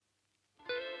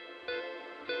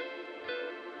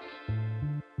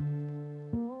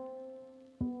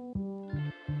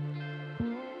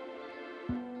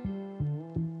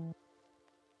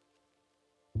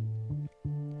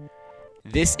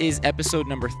This is episode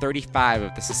number 35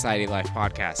 of the Society Life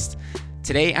podcast.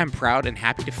 Today, I'm proud and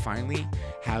happy to finally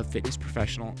have fitness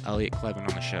professional Elliot Kleven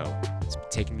on the show. It's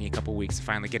taken me a couple weeks to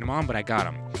finally get him on, but I got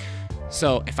him.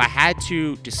 So if I had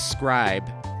to describe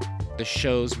the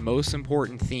show's most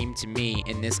important theme to me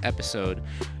in this episode,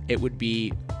 it would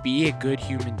be a good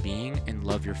human being and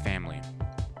love your family.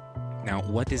 Now,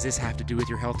 what does this have to do with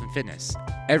your health and fitness?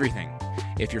 Everything.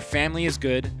 If your family is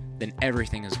good, then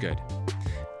everything is good.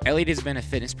 Elliot has been a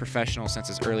fitness professional since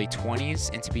his early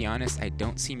 20s, and to be honest, I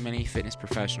don't see many fitness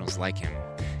professionals like him.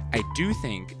 I do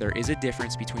think there is a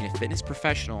difference between a fitness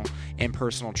professional and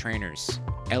personal trainers.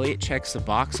 Elliot checks the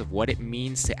box of what it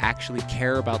means to actually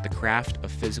care about the craft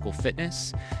of physical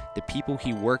fitness, the people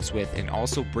he works with, and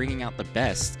also bringing out the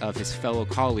best of his fellow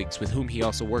colleagues with whom he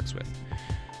also works with.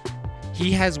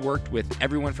 He has worked with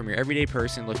everyone from your everyday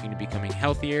person looking to becoming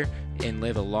healthier and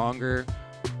live a longer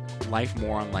life,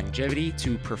 more on longevity,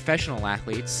 to professional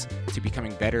athletes to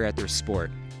becoming better at their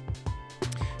sport.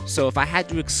 So if I had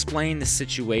to explain the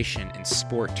situation in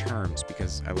sport terms,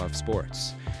 because I love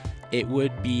sports, it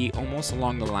would be almost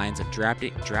along the lines of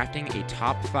drafting a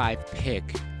top 5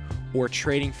 pick or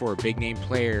trading for a big name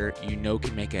player you know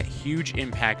can make a huge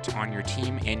impact on your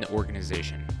team and the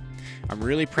organization. I'm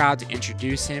really proud to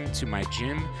introduce him to my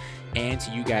gym and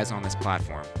to you guys on this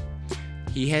platform.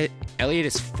 Elliot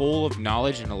is full of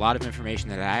knowledge and a lot of information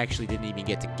that I actually didn't even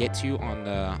get to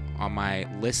on my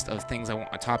list of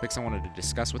topics I wanted to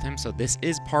discuss with him. So this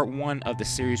is part 1 of the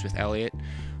series with Elliot.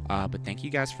 But thank you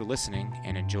guys for listening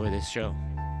and enjoy this show.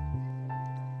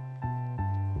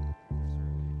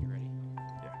 You ready?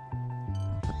 Yeah.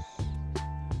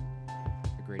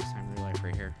 The greatest time of your life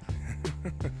right here.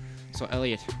 So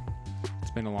Elliot,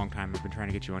 it's been a long time. I've been trying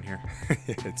to get you on here.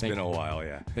 It's been a while,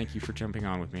 yeah. Thank you for jumping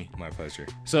on with me. My pleasure.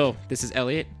 So this is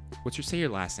Elliot. Say your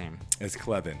last name? It's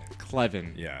Kleven.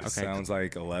 Kleven. Yeah, okay. Sounds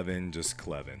like 11, just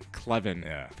Kleven. Kleven.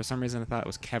 Yeah. For some reason, I thought it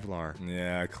was Kevlar.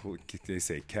 Yeah, they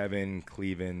say Kevin,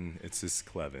 Kleven. It's just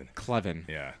Kleven. Kleven.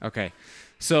 Yeah. Okay.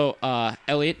 So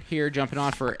Elliot here jumping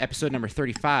on for episode number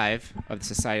 35 of the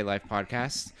Society Life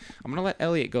podcast. I'm going to let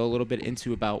Elliot go a little bit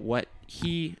into about what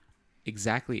he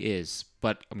exactly is,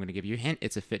 but I'm going to give you a hint.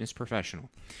 It's a fitness professional.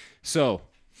 So,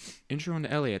 intro into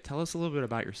Elliot. Tell us a little bit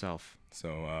about yourself.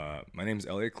 So, my name is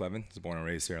Elliot Kleven. I was born and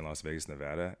raised here in Las Vegas,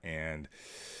 Nevada, and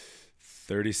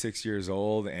 36 years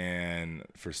old, and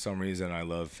for some reason, I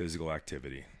love physical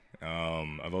activity.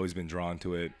 I've always been drawn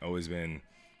to it, always been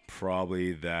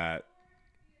probably that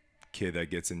kid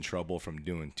that gets in trouble from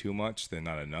doing too much than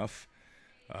not enough.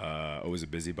 Always a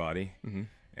busybody. Mm-hmm.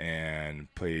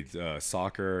 And played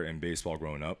soccer and baseball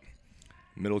growing up.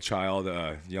 Middle child,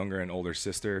 younger and older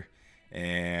sister,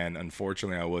 and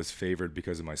unfortunately I was favored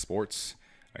because of my sports.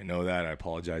 I know that. I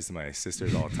apologize to my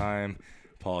sisters all the time.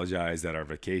 Apologize that our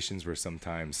vacations were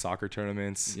sometimes soccer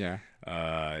tournaments. Yeah.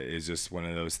 It's just one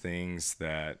of those things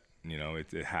that,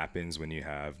 it happens when you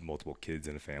have multiple kids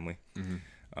in a family.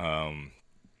 Mm-hmm.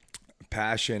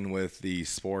 Passion with the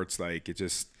sports, it's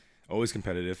just always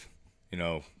competitive,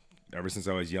 Ever since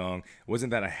I was young. It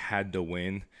wasn't that I had to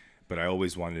win, but I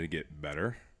always wanted to get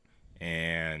better.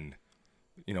 And,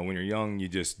 when you're young, you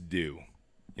just do.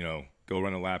 Go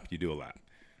run a lap, you do a lap.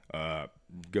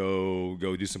 Go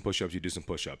do some push-ups, you do some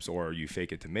push-ups. Or you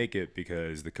fake it to make it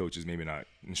because the coach is maybe not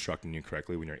instructing you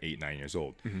correctly when you're 8, 9 years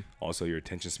old. Mm-hmm. Also, your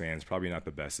attention span is probably not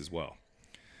the best as well.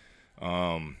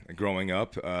 Growing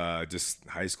up, just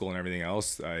high school and everything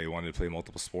else, I wanted to play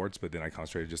multiple sports, but then I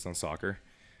concentrated just on soccer.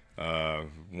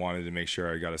 Wanted to make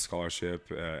sure I got a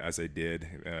scholarship, as I did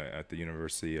at the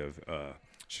University of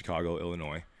Chicago,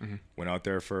 Illinois. Mm-hmm. Went out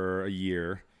there for a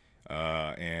year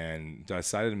and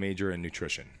decided to major in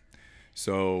nutrition.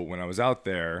 So when I was out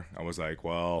there, I was like,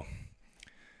 well,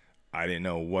 I didn't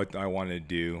know what I wanted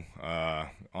to do.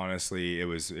 Honestly, it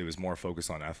was more focused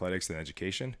on athletics than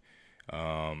education.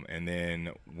 And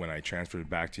then when I transferred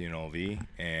back to UNLV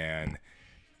and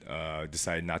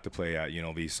decided not to play at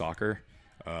UNLV soccer,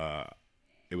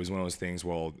 it was one of those things,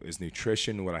 well, is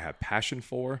nutrition what I have passion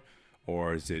for,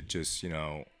 or is it just,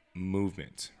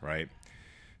 movement, right?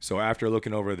 So after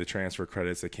looking over the transfer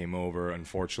credits that came over,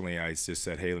 unfortunately, I just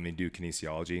said, hey, let me do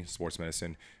kinesiology, sports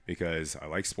medicine, because I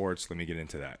like sports. Let me get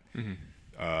into that.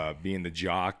 Mm-hmm. Being the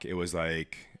jock, it was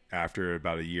like after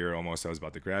about a year almost, I was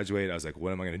about to graduate. I was like,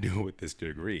 what am I going to do with this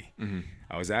degree? Mm-hmm.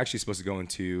 I was actually supposed to go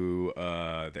into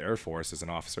the Air Force as an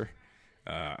officer.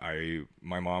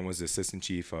 My mom was the assistant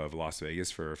chief of Las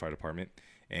Vegas for a fire department,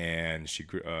 and she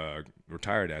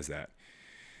retired as that.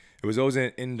 It was always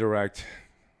an indirect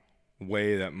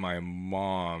way that my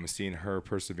mom, seeing her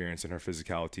perseverance and her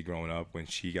physicality growing up when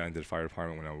she got into the fire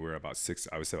department when we were about 6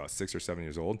 or 7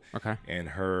 years old. Okay. And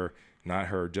her not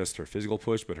just her physical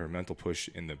push, but her mental push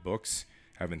in the books,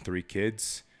 having 3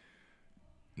 kids,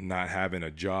 not having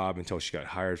a job until she got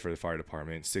hired for the fire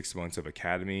department, 6 months of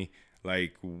academy.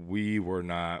 Like, we were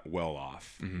not well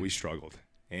off. We struggled.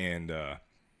 And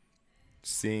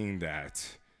seeing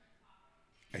that,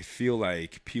 I feel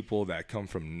like people that come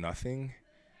from nothing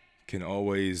can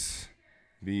always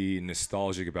be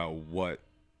nostalgic about what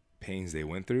pains they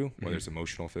went through, whether it's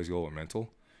emotional, physical, or mental,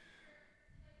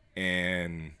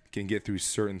 and can get through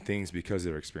certain things because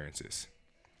of their experiences.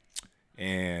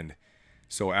 And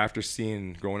so after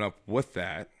growing up with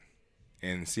that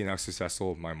and seeing how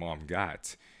successful my mom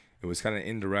got, it was kind of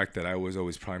indirect that I was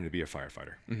always primed to be a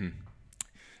firefighter.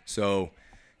 So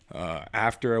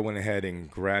after I went ahead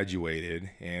and graduated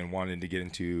and wanted to get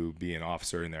into being an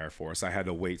officer in the Air Force, I had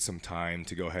to wait some time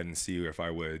to go ahead and see if I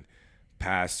would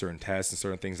pass certain tests and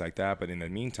certain things like that. But in the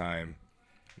meantime,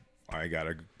 I got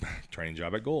a training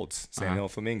job at Gold's, Sand Hill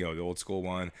Flamingo, the old school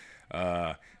one.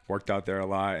 Worked out there a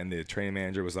lot, and the training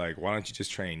manager was like, why don't you just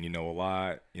train? You know a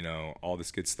lot, all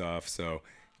this good stuff. So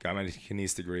got my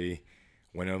kines degree,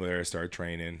 went over there, started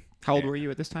training. How old were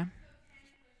you at this time?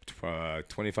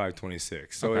 25,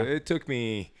 26. So Okay. it took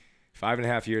me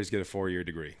 5.5 years to get a 4-year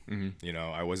degree.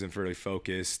 I wasn't really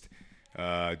focused,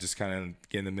 just kind of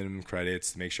getting the minimum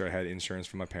credits to make sure I had insurance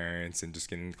from my parents and just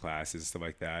getting classes, stuff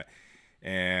like that.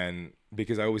 And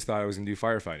because I always thought I was going to do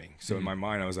firefighting. So in my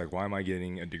mind, I was like, why am I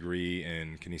getting a degree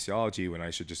in kinesiology when I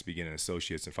should just be getting an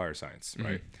associate's in fire science,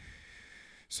 right?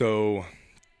 So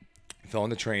I fell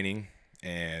into training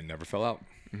and never fell out.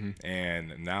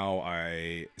 And now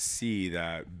I see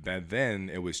that then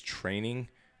it was training.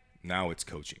 Now it's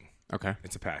coaching. Okay.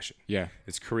 It's a passion. Yeah.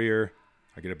 It's career.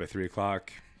 I get up at 3:00,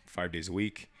 5 days a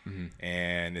week.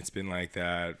 And it's been like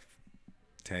that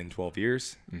 10, 12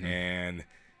 years. And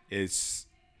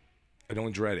I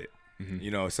don't dread it.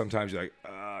 Sometimes you're like,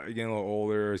 you're getting a little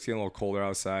older, it's getting a little colder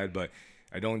outside, but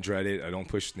I don't dread it. I don't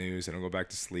push snooze. I don't go back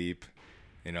to sleep.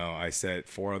 I set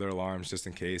 4 other alarms just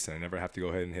in case, and I never have to go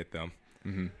ahead and hit them.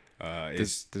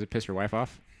 Does it piss your wife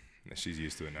off? She's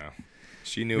used to it now.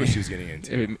 She knew what she was getting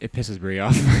into. It pisses Brie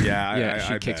off. Yeah,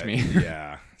 she kicks bet. me.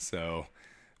 Yeah. So,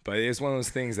 but it's one of those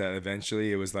things that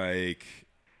eventually it was like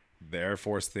the Air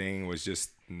Force thing was just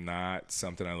not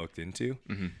something I looked into.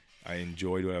 I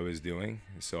enjoyed what I was doing.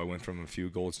 So I went from a few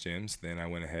Gold's gyms. Then I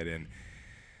went ahead and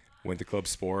went to club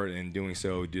sport, and doing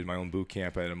so did my own boot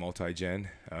camp at a multi-gen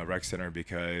rec center,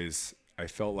 because I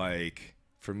felt like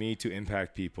for me to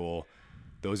impact people,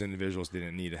 those individuals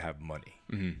didn't need to have money.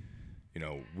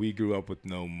 We grew up with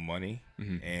no money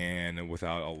and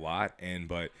without a lot.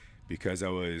 But because I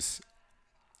was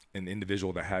an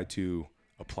individual that had to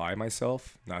apply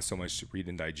myself, not so much read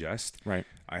and digest. Right.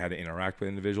 I had to interact with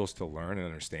individuals to learn and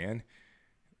understand.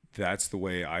 That's the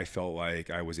way I felt like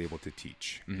I was able to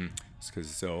teach.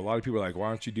 So a lot of people are like, why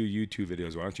don't you do YouTube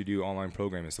videos? Why don't you do online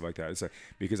programming and stuff like that? It's like,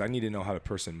 because I need to know how the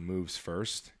person moves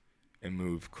first and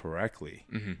move correctly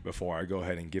before I go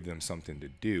ahead and give them something to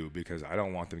do, because I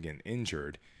don't want them getting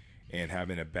injured and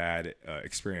having a bad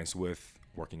experience with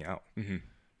working out.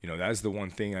 That's the one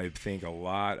thing I think a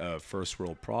lot of first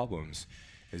world problems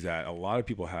is that a lot of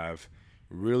people have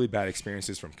really bad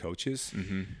experiences from coaches,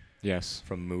 Yes.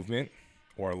 from movement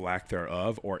or lack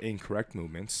thereof, or incorrect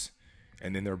movements,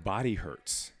 and then their body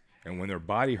hurts. And when their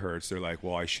body hurts, they're like,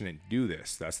 well, I shouldn't do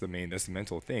this. That's the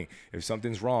mental thing. If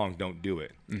something's wrong, don't do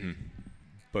it.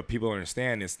 But people don't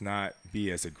understand, it's not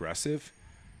be as aggressive,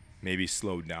 maybe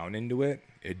slow down into it.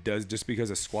 It does, just because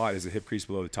a squat is a hip crease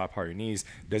below the top part of your knees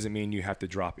doesn't mean you have to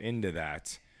drop into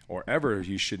that, or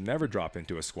you should never drop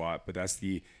into a squat. But that's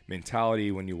the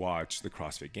mentality when you watch the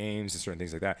CrossFit Games and certain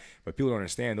things like that. But people don't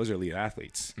understand, those are elite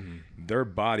athletes. Their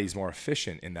body's more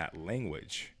efficient in that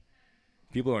language.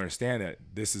 People don't understand that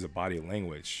this is a body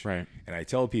language. Right. And I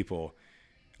tell people,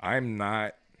 I'm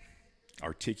not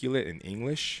articulate in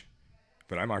English,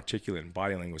 but I'm articulate in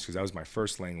body language, because that was my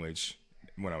first language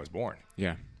when I was born.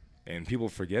 Yeah. And people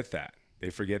forget that. They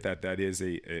forget that that is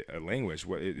a language.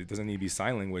 It doesn't need to be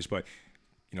sign language. But,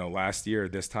 last year,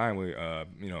 this time, we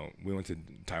went to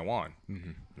Taiwan.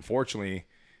 Unfortunately,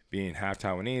 being half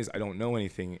Taiwanese, I don't know any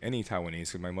Taiwanese,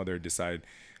 because my mother decided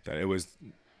that it was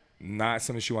not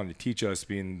something she wanted to teach us,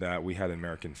 being that we had an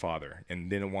American father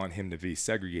and didn't want him to be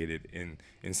segregated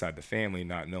inside the family,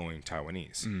 not knowing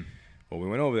Taiwanese. Well, we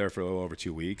went over there for a little over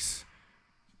 2 weeks.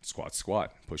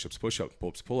 Squat, push-ups,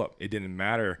 pull-up. It didn't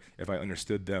matter if I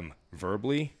understood them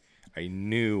verbally. I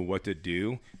knew what to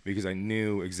do, because I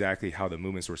knew exactly how the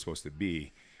movements were supposed to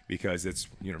be, because it's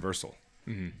universal.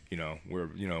 When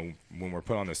we're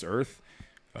put on this earth,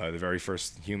 the very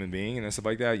first human being and stuff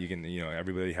like that,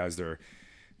 everybody has their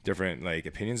different like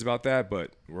opinions about that,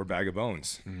 but we're a bag of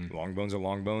bones. Long bones are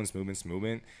long bones, movement's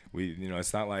movement.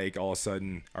 It's not like all of a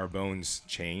sudden our bones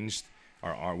changed.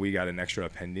 We got an extra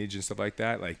appendage and stuff like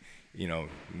that. Like,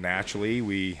 naturally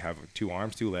we have 2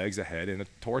 arms, 2 legs, a head, and a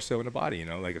torso and a body,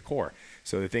 like a core.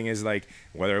 So the thing is, like,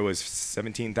 whether it was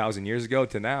 17,000 years ago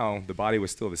to now, the body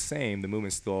was still the same. The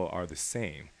movements still are the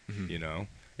same.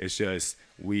 It's just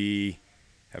we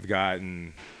have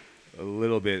gotten a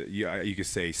little bit, you could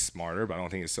say smarter, but I don't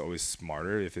think it's always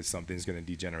smarter if it's something's going to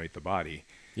degenerate the body.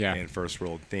 Yeah. And first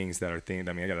world things that are things.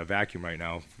 I mean, I got a vacuum right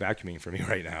now, vacuuming for me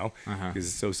right now, because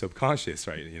it's so subconscious,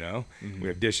 right? We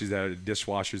have dishes that are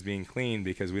dishwashers being cleaned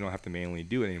because we don't have to manually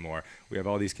do it anymore. We have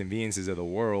all these conveniences of the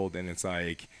world, and it's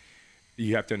like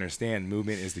you have to understand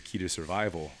movement is the key to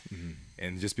survival.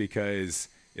 And just because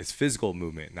it's physical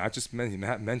movement, not just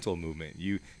not mental movement.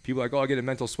 People are like, oh, I get a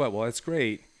mental sweat. Well, that's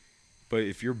great. But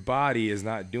if your body is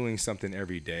not doing something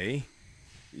every day,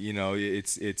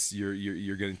 it's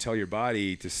you're going to tell your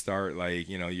body to start, like,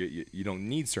 you don't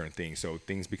need certain things. So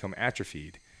things become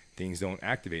atrophied. Things don't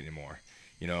activate anymore.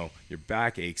 Your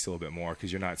back aches a little bit more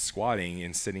because you're not squatting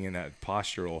and sitting in that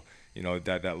postural,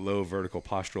 that low vertical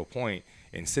postural point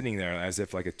and sitting there as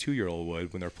if like a 2-year-old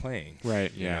would when they're playing.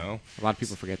 Right. Yeah. A lot of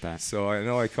people forget that. So I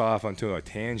know I cut off onto a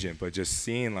tangent, but just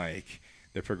seeing like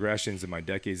the progressions in my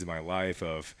decades of my life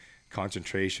of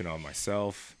concentration on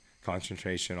myself,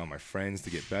 concentration on my friends to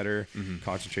get better,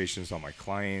 concentrations on my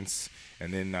clients,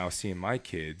 and then now seeing my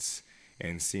kids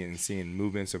and seeing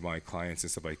movements of my clients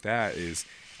and stuff like that, is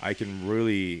I can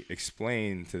really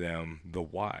explain to them the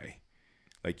why.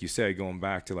 Like you said, going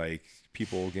back to like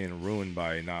people getting ruined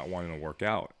by not wanting to work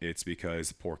out, it's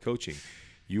because poor coaching.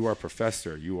 You are a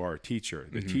professor, you are a teacher.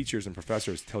 The teachers and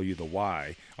professors tell you the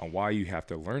why on why you have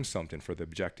to learn something for the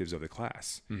objectives of the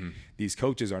class. These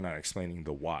coaches are not explaining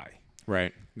the why.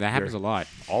 Right. That happens a lot.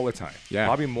 All the time. Yeah.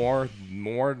 Probably more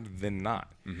than not.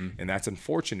 And that's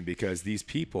unfortunate because these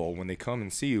people, when they come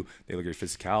and see you, they look at your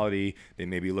physicality, they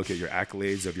maybe look at your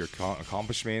accolades of your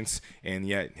accomplishments, and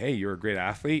yet, hey, you're a great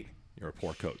athlete, you're a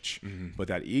poor coach. But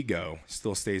that ego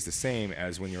still stays the same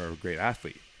as when you're a great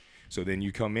athlete. So then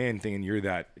you come in thinking you're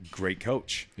that great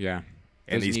coach. Yeah.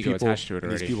 And these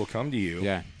people come to you.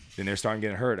 Yeah. Then they're starting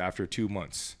getting hurt after 2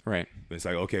 months. Right. But it's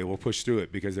like, okay, we'll push through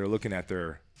it because they're looking at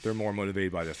they're more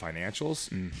motivated by the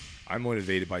financials. I'm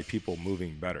motivated by people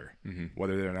moving better,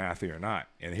 whether they're an athlete or not.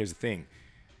 And here's the thing.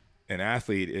 An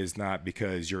athlete is not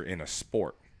because you're in a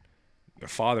sport. A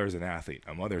father is an athlete.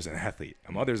 A mother is an athlete.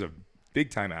 A mother's a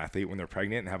big-time athlete when they're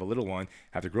pregnant and have a little one,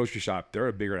 have the grocery shop. They're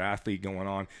a bigger athlete going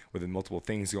on with multiple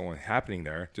things happening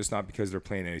there, just not because they're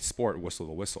playing a sport, whistle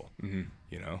to whistle,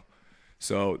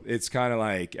 So it's kind of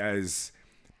like, as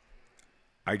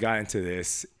I got into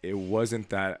this, it wasn't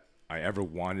that I ever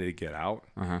wanted to get out.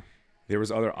 There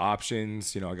was other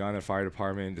options. I got in the fire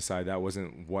department, decided that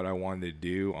wasn't what I wanted to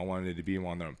do. I wanted to be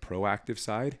on the proactive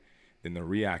side than the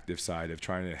reactive side of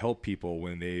trying to help people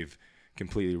when they've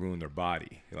completely ruined their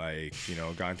body. Like,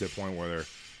 gotten to a point where they're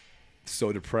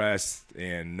so depressed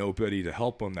and nobody to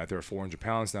help them that they're 400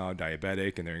 pounds now,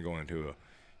 diabetic, and they're going into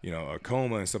a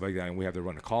coma and stuff like that. And we have to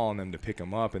run a call on them to pick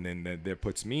them up. And then that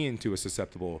puts me into a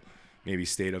susceptible maybe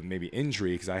state of maybe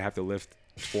injury because I have to lift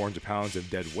 400 pounds of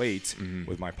dead weight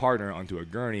with my partner onto a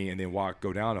gurney and then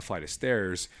go down a flight of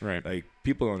stairs. Right. Like,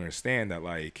 people don't understand that,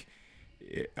 like,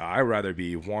 I'd rather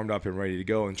be warmed up and ready to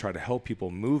go and try to help people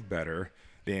move better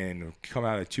than come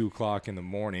out at 2:00 in the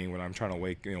morning when I'm trying to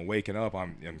waking up.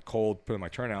 I'm cold, putting my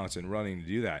turnouts and running to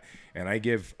do that. And I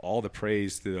give all the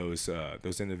praise to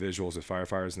those individuals, the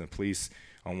firefighters and the police,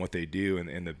 on what they do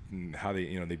and how they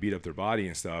they beat up their body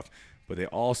and stuff. But they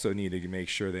also need to make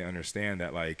sure they understand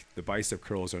that, like, the bicep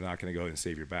curls are not going to go ahead and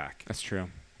save your back. That's true.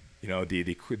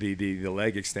 The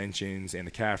leg extensions and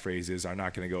the calf raises are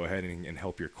not going to go ahead and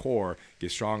help your core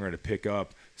get stronger to pick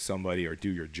up somebody or do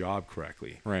your job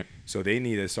correctly. Right. So they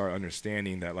need to start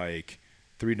understanding that, like,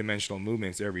 3-dimensional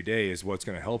movements every day is what's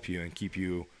going to help you and keep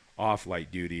you off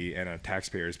light duty, and a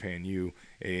taxpayer is paying you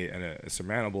a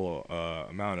surmountable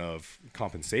amount of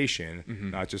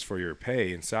compensation, not just for your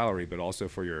pay and salary, but also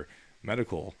for your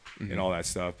medical and all that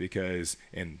stuff, because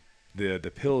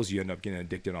the pills you end up getting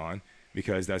addicted on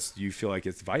because you feel like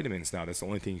it's vitamins now. That's the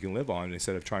only thing you can live on,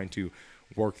 instead of trying to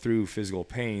work through physical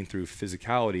pain through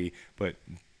physicality, but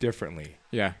differently.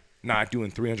 Yeah. Not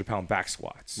doing 300-pound back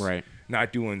squats. Right.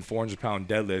 Not doing 400-pound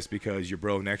deadlifts because your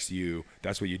bro next to you,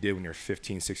 that's what you did when you're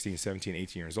 15, 16, 17,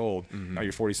 18 years old. Now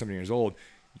you're 40-something years old.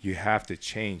 You have to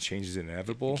change. Change is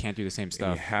inevitable. You can't do the same stuff.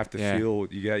 And you have to feel,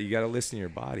 you got to listen to your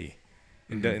body.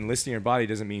 And listening to your body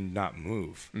doesn't mean not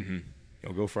move.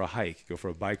 Go for a hike, go for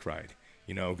a bike ride,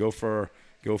 go for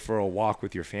go for a walk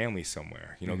with your family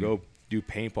somewhere. Go do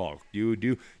paintball. Do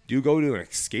go to an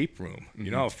escape room.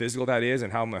 You know how physical that is,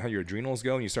 and how your adrenals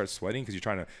go, and you start sweating because you're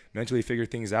trying to mentally figure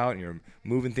things out, and you're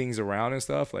moving things around and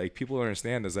stuff. Like, people don't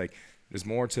understand there's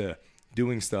more to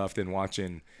doing stuff than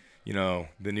watching the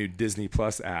new Disney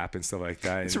Plus app and stuff like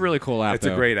that. It's a really cool app. It's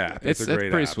a great app. It's a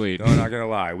great pretty app. sweet. No, I'm not gonna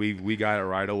lie. We got it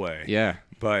right away. Yeah.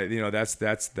 But that's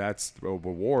a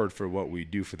reward for what we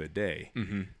do for the day.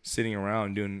 Sitting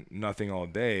around doing nothing all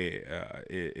day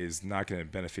is not going to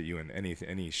benefit you in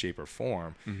any shape or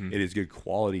form. It is good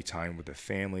quality time with the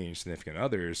family and significant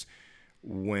others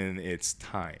when it's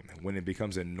time. When it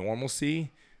becomes a normalcy,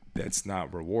 that's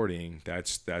not rewarding.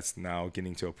 That's now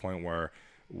getting to a point where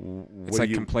it's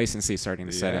like complacency starting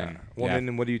to set in. Well,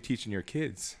 then what are you teaching your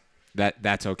kids?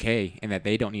 That's okay, and that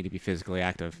they don't need to be physically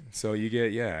active. So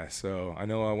so I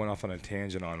know I went off on a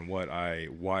tangent on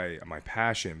why my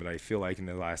passion, but I feel like in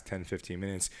the last 10-15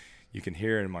 minutes you can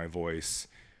hear in my voice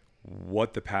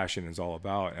what the passion is all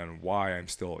about and why I'm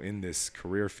still in this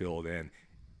career field. And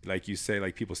like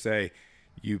people say,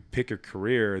 you pick a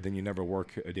career, then you never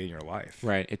work a day in your life.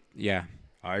 Right.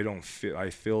 I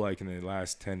feel like in the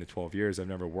last 10 to 12 years I've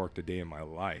never worked a day in my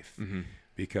life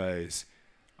because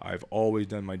I've always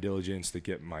done my diligence to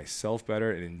get myself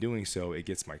better, and in doing so, it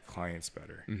gets my clients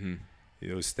better.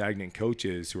 Those stagnant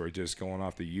coaches who are just going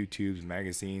off the YouTubes,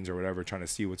 magazines, or whatever, trying to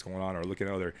see what's going on, or looking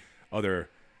at other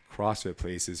CrossFit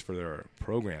places for their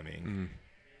programming.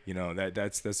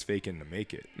 That's faking to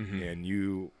make it. And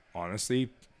you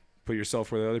honestly put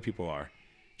yourself where the other people are.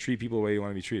 Treat people the way you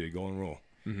want to be treated. Golden rule.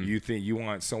 You think you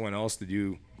want someone else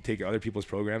to take other people's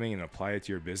programming and apply it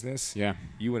to your business? Yeah.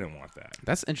 You wouldn't want that.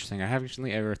 That's interesting. I haven't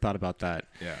actually ever thought about that.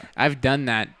 Yeah. I've done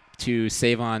that to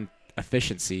save on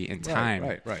efficiency and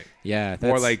time. Right. Yeah.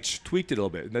 Or tweaked it a little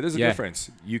bit. Now, there's a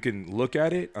difference. You can look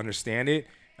at it, understand it.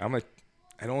 I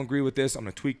don't agree with this. I'm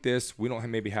going to tweak this. We don't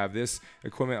maybe have this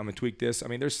equipment. I'm going to tweak this. I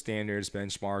mean, there's standards,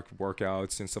 benchmark,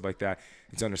 workouts, and stuff like that.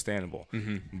 It's understandable.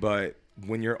 But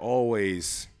when you're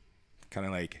always kind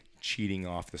of like cheating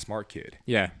off the smart kid.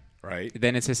 Yeah. Right.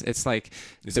 Then it's like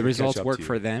the results work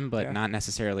for them, but not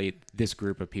necessarily this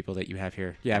group of people that you have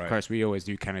here. Yeah, of course, we always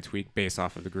do kind of tweak based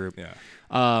off of the group.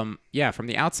 Yeah. From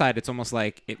the outside, it's almost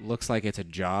like it looks like it's a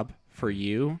job for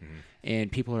you,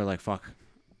 and people are like, "Fuck,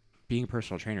 being a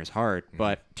personal trainer is hard."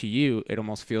 But to you, it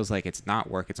almost feels like it's not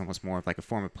work. It's almost more of like a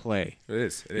form of play. It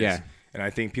is. And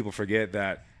I think people forget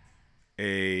that.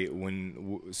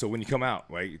 When you come out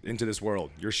into this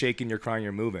world, you're shaking, you're crying,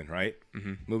 you're moving, right?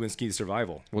 Movement's key to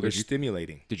survival. Well, they're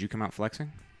stimulating. Did you come out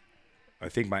flexing? I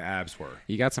think my abs were.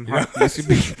 You got some you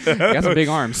got some big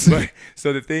arms.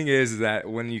 So the thing is that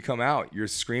when you come out, you're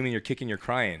screaming, you're kicking, you're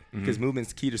crying because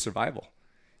movement's key to survival.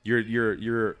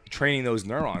 You're training those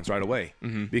neurons right away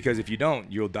because if you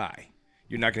don't, you'll die.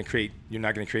 You're not going to create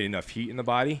enough heat in the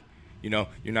body. You're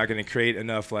not going to create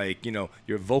enough,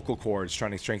 your vocal cords, trying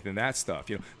to strengthen that stuff.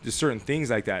 There's certain things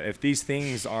like that.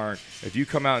 If you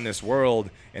come out in this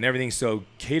world and everything's so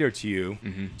catered to you,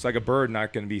 it's like a bird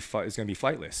it's going to be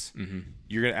flightless.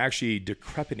 You're going to actually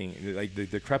decrepiting, like the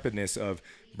decrepitness of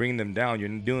bringing them down. You're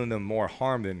doing them more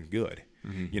harm than good.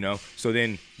 So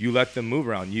then you let them move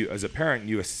around. You, as a parent,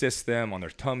 you assist them on their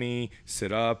tummy,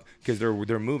 sit up, because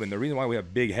they're moving. The reason why we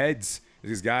have big heads,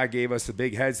 this guy gave us the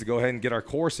big heads to go ahead and get our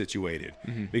core situated.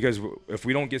 Because if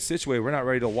we don't get situated, we're not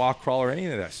ready to walk, crawl, or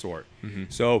anything of that sort.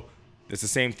 So it's the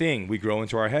same thing. We grow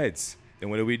into our heads. Then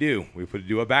what do? We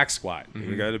do a back squat.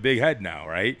 We got a big head now,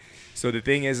 right? So the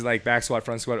thing is, like back squat,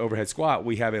 front squat, overhead squat,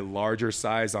 we have a larger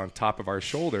size on top of our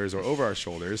shoulders or over our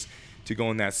shoulders to go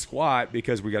in that squat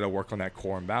because we got to work on that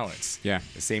core and balance. Yeah.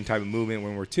 The same type of movement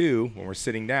when we're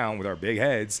sitting down with our big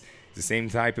heads. The same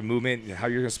type of movement, how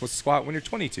you're supposed to squat when you're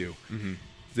 22.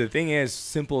 The thing is,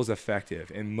 simple is effective.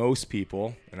 And most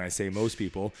people, and I say most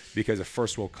people, because of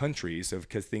first world countries,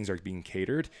 because things are being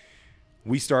catered,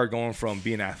 we start going from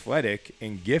being athletic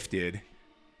and gifted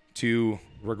to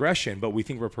regression, but we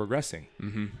think we're progressing.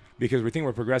 Because we think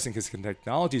we're progressing because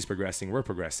technology is progressing, we're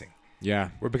progressing.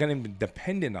 Yeah. We're becoming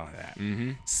dependent on that.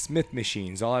 Smith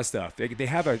machines, all that stuff. They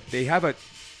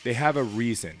have a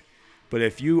reason. But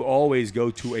if you always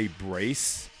go to a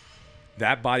brace,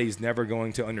 that body's never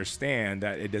going to understand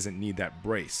that it doesn't need that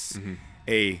brace.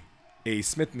 A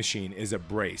Smith machine is a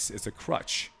brace. It's a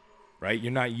crutch, right?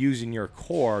 You're not using your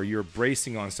core. You're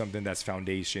bracing on something that's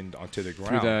foundationed onto the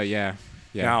ground.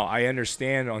 Yeah. Now, I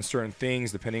understand on certain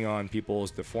things, depending on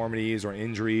people's deformities or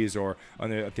injuries or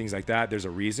other things like that, there's a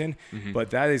reason.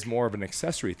 But that is more of an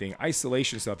accessory thing.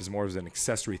 Isolation stuff is more of an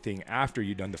accessory thing after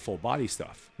you've done the full body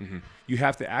stuff. You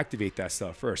have to activate that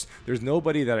stuff first. There's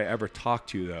nobody that I ever talked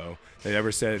to, though, that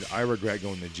ever said, I regret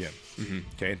going to the gym.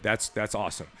 Okay, that's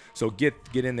awesome. So get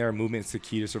in there. Movement's the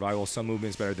key to survival. Some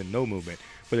movement's better than no movement.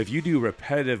 But if you do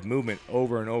repetitive movement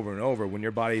over and over and over, when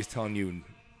your body is telling you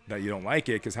that you don't like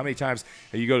it, because how many times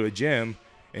you go to a gym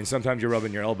and sometimes you're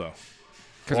rubbing your elbow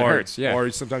because it hurts, or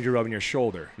sometimes you're rubbing your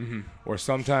shoulder, or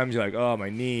sometimes you're like, oh, my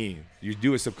knee. You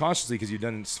do it subconsciously because you've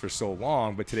done this for so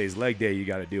long, but today's leg day, you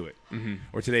got to do it,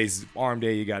 or today's arm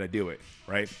day, you got to do it,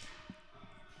 right?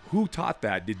 Who taught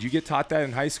that? Did you get taught that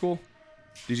in high school?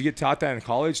 Did you get taught that in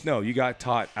college? No, you got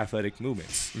taught athletic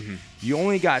movements. You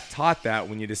only got taught that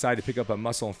when you decided to pick up a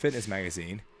muscle and fitness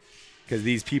magazine, because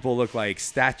these people look like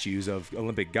statues of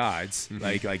Olympic gods,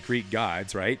 like Greek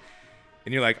gods, right?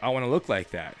 And you're like, I want to look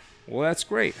like that. Well, that's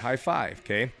great. High five,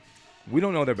 okay? We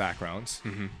don't know their backgrounds.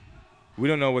 We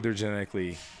don't know what they're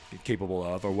genetically capable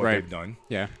of or what they've done.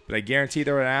 Yeah. But I guarantee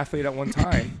they were an athlete at one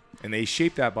time, and they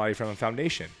shaped that body from a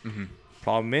foundation.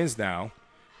 Problem is now,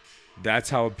 that's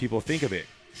how people think of it,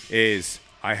 is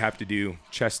I have to do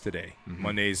chest today.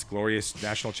 Monday's glorious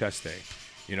National Chest Day.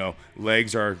 You know,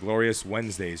 legs are glorious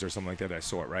Wednesdays or something like that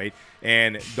sort, right?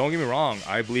 And don't get me wrong,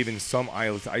 I believe in some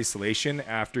isolation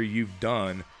after you've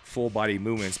done full body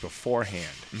movements beforehand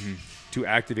to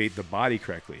activate the body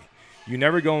correctly. You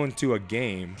never go into a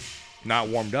game not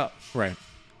warmed up. Right.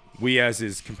 We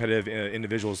as competitive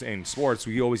individuals in sports,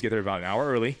 we always get there about an hour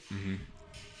early.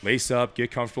 Lace up,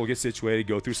 get comfortable, get situated,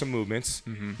 go through some movements.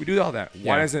 We do all that.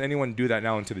 Why doesn't anyone do that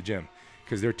now into the gym?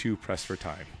 Because they're too pressed for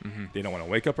time. They don't want to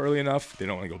wake up early enough. They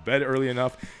don't want to go to bed early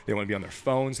enough. They want to be on their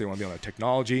phones. They want to be on their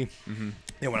technology.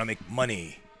 They want to make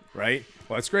money, right?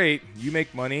 Well, that's great. You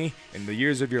make money, and the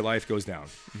years of your life goes down.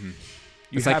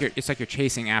 It's like you're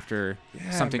chasing after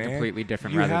something completely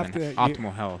different rather than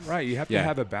optimal health. Right. You have to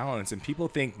have a balance. And people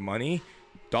think money,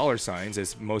 dollar signs,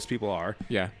 as most people are,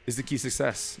 is the key to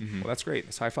success. Well, that's great.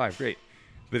 That's high five. Great.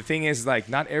 But the thing is, like,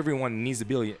 not everyone needs to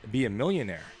be a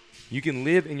millionaire. You can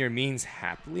live in your means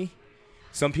happily.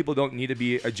 Some people don't need to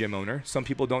be a gym owner. Some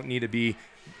people don't need to be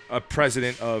a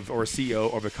president of or a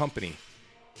CEO of a company.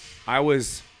 I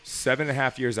was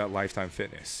 7.5 years at Lifetime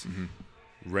Fitness,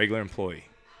 regular employee,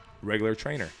 regular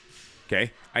trainer.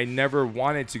 Okay. I never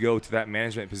wanted to go to that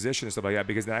management position and stuff like that,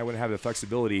 because then I wouldn't have the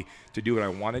flexibility to do what I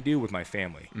want to do with my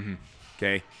family.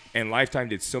 Okay. And Lifetime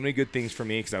did so many good things for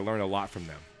me because I learned a lot from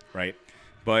them. Right.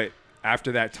 But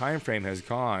after that time frame has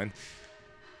gone,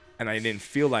 and I didn't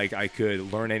feel like I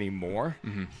could learn any more,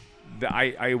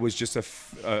 I was just a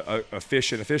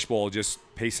fish in a fishbowl just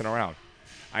pacing around.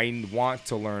 I want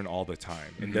to learn all the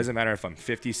time. It doesn't matter if I'm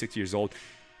 50, 60 years old.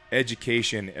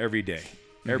 Education every day.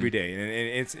 Every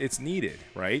day. And it's needed,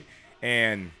 right?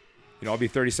 And, you know, I'll be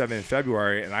 37 in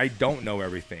February, and I don't know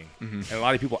everything. And a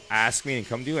lot of people ask me and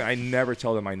come to it. I never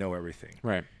tell them I know everything.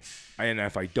 Right. And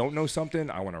if I don't know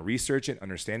something, I want to research it,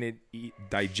 understand it,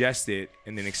 digest it,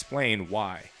 and then explain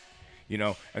why. You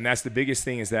know, and that's the biggest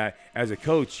thing, is that as a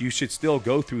coach, you should still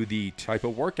go through the type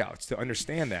of workouts to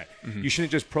understand that. You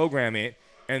shouldn't just program it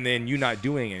and then you not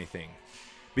doing anything.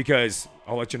 Because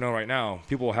I'll let you know right now,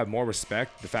 people will have more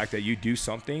respect the fact that you do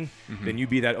something than you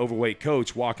be that overweight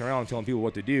coach walking around telling people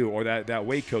what to do, or that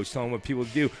weight coach telling what people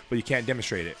to do, but you can't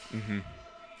demonstrate it.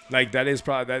 Like, that is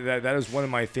probably that is one of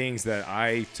my things that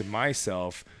to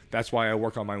myself, that's why I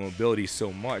work on my mobility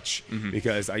so much,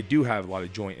 because I do have a lot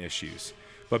of joint issues.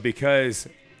 But because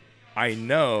I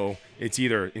know it's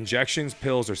either injections,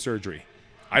 pills, or surgery,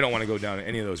 I don't want to go down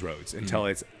any of those roads until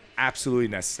it's absolutely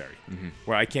necessary,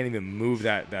 where I can't even move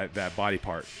that body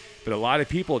part. But a lot of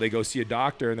people, they go see a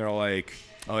doctor and they're like,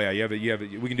 oh yeah,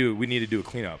 we need to do a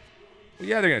cleanup. Well,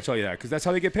 yeah, they're going to tell you that because that's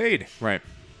how they get paid. Right.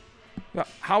 Now,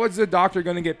 how is the doctor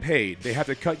going to get paid? They have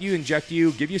to cut you, inject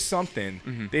you, give you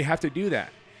something. They have to do that.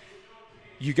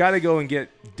 You got to go and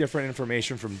get different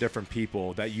information from different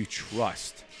people that you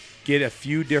trust. Get a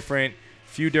few different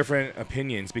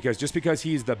opinions, because just because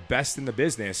he's the best in the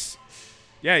business,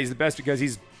 yeah, he's the best because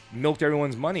he's milked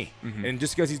everyone's money. And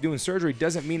just because he's doing surgery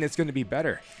doesn't mean it's going to be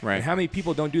better. Right. And how many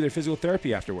people don't do their physical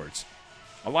therapy afterwards?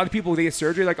 A lot of people, they get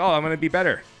surgery like, oh, I'm going to be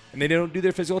better. And they don't do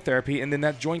their physical therapy, and then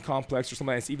that joint complex or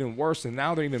something that's even worse, and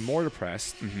now they're even more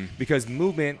depressed because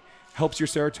movement helps your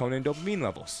serotonin and dopamine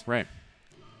levels. Right.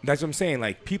 That's what I'm saying.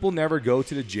 Like, people never go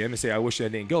to the gym and say, I wish I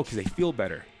didn't go, because they feel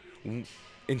better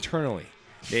internally.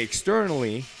 They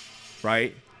externally,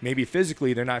 right, maybe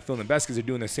physically they're not feeling the best because they're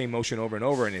doing the same motion over and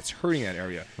over, and it's hurting that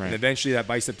area. Right. And eventually that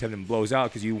bicep tendon blows out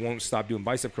because you won't stop doing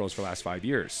bicep curls for the last 5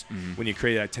 years. When you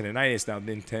create that tendonitis, now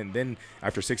then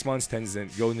after 6 months tends to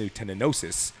go into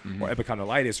tendinosis or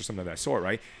epicondylitis or something of that sort,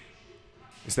 right?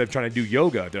 Instead of trying to do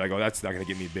yoga, they're like, oh, that's not going to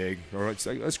get me big. Or it's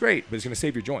like, that's great, but it's going to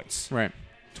save your joints. Right.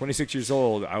 26 years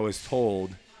old, I was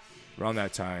told around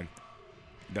that time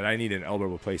that I needed an elbow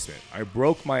replacement. I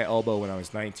broke my elbow when I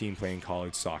was 19 playing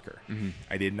college soccer.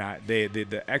 I did not,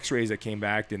 the x-rays that came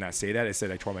back did not say that. It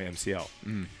said I tore my MCL.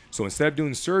 So instead of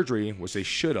doing surgery, which they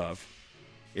should have,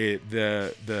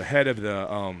 the head of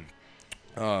the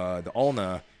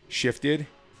ulna shifted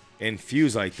and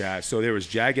fused like that. So there was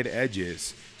jagged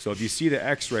edges. So if you see the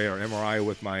x-ray or MRI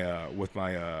with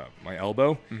my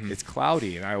elbow, it's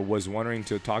cloudy. And I was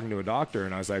talking to a doctor,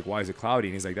 and I was like, why is it cloudy?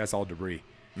 And he's like, that's all debris.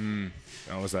 And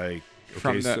I was like,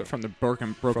 okay, from the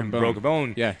broken bone. Broken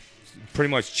bone. Yeah. Pretty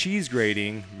much cheese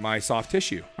grating my soft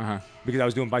tissue because I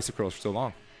was doing bicep curls for so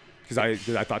long because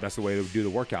I thought that's the way to do the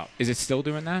workout. Is it still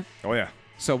doing that? Oh yeah.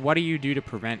 So what do you do to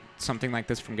prevent something like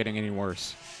this from getting any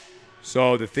worse?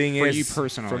 So the thing For is, you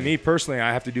personally. for me personally,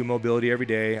 I have to do mobility every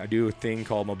day. I do a thing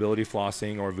called mobility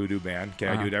flossing or voodoo band. Okay,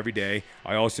 I do it every day.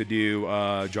 I also do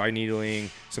dry needling,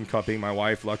 some cupping. My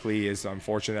wife, luckily, I'm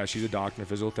fortunate that she's a doctor in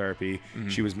physical therapy.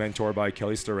 She was mentored by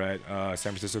Kelly Starrett,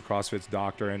 San Francisco CrossFit's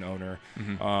doctor and owner,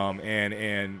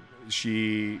 and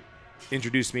she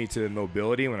introduced me to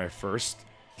mobility when I first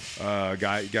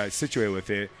got situated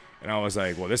with it. And I was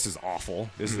like, well, this is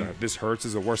awful. This hurts. This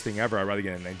is the worst thing ever. I'd rather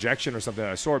get an injection or something of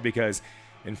that sort because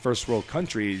in first world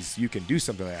countries, you can do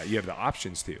something like that. You have the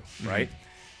options to, right?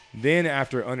 Then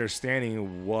after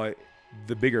understanding what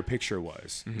the bigger picture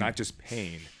was, not just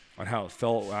pain, on how it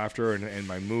felt after and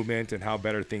my movement and how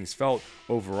better things felt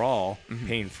overall,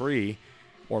 pain-free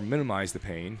or minimize the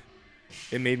pain,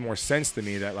 it made more sense to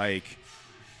me that, like,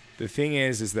 the thing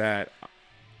is that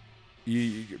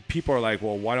people are like,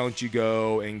 well, why don't you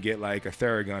go and get like a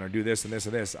Theragun or do this and this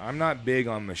and this? I'm not big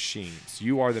on machines.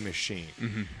 You are the machine.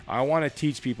 I want to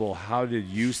teach people how to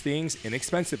use things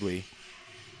inexpensively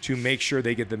to make sure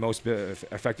they get the most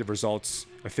effective results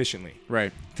efficiently.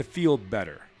 Right. To feel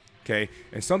better. Okay.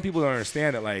 And some people don't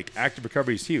understand that, like, active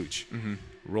recovery is huge.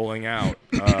 Rolling out,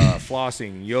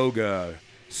 flossing, yoga,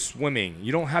 swimming.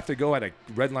 You don't have to go at a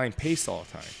red line pace all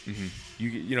the time.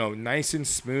 You know, nice and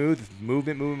smooth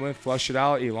movement, flush it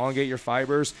out, elongate your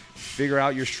fibers, figure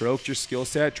out your strokes, your skill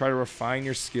set, try to refine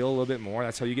your skill a little bit more.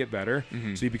 That's how you get better.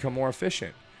 So you become more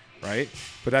efficient, right?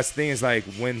 But that's the thing is, like,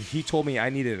 when he told me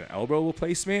I needed an elbow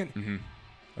replacement, I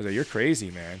was like, you're crazy,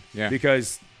 man. Yeah.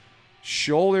 Because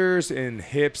shoulders and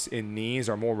hips and knees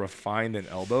are more refined than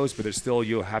elbows, but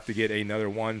you'll have to get another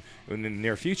one in the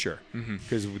near future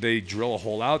because they drill a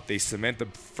hole out, they cement the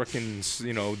freaking,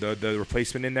 the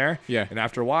replacement in there. Yeah. And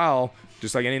after a while,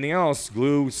 just like anything else,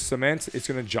 glue, cement, it's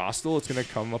going to jostle, it's going to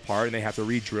come apart, and they have to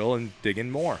re-drill and dig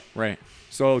in more. Right.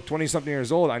 So 20-something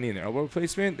years old, I need an elbow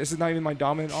replacement. This is not even my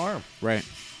dominant arm. Right.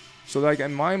 So, like,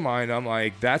 in my mind, I'm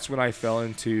like, that's when I fell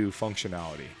into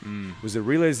functionality. It was a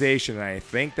realization, and I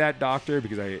thank that doctor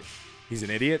because he's an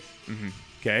idiot,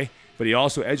 okay? But he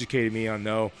also educated me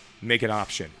on, make an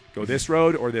option. Go this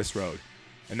road or this road.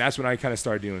 And that's when I kind of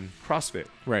started doing CrossFit.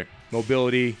 Right.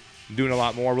 Mobility, doing a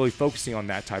lot more, really focusing on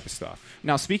that type of stuff.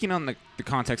 Now, speaking on the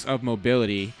context of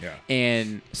mobility,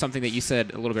 and something that you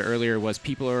said a little bit earlier was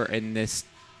people are in this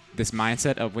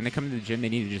mindset of when they come to the gym, they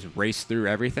need to just race through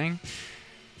everything.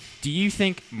 Do you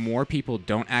think more people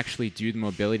don't actually do the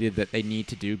mobility that they need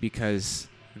to do because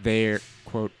they're,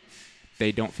 quote,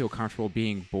 they don't feel comfortable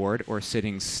being bored or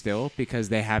sitting still because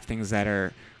they have things that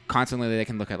are constantly they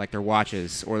can look at, like their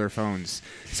watches or their phones?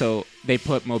 So they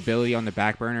put mobility on the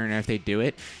back burner, and if they do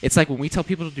it, it's like when we tell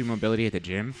people to do mobility at the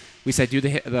gym, we say do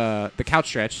the couch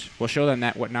stretch. We'll show them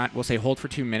that whatnot. We'll say hold for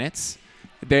 2 minutes.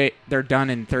 They're done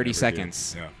in 30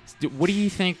 seconds. Yeah. What do you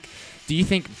think? Do you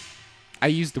think... I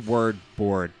use the word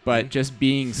bored, but just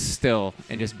being still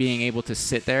and just being able to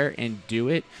sit there and do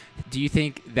it, do you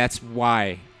think that's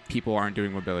why people aren't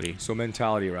doing mobility? So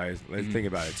mentality, right? Let's think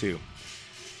about it, too.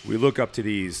 We look up to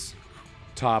these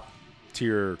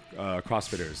top-tier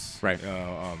CrossFitters. Right.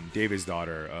 David's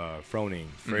daughter, Froning,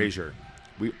 Frazier.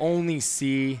 We only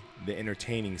see the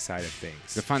entertaining side of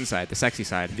things. The fun side, the sexy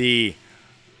side.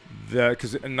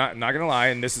 Because I'm not gonna lie,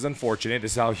 and this is unfortunate.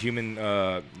 This is how human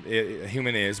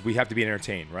is. We have to be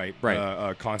entertained, right?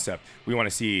 Right. Concept. We want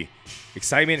to see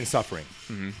excitement and suffering.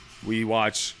 We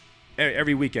watch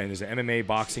every weekend. There's an MMA,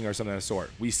 boxing, or something of the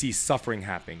sort. We see suffering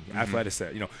happening. Athletics.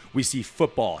 We see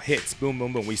football hits. Boom,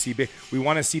 boom, boom. We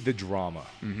want to see the drama.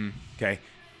 Okay.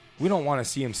 We don't want to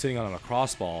see him sitting on a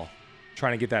lacrosse ball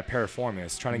trying to get that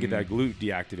piriformis, trying to get that glute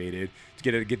deactivated,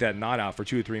 to get that knot out for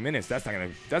 2 or 3 minutes. That's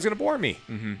gonna bore me.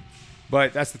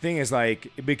 But that's the thing is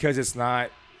like, because it's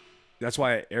not. That's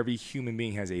why every human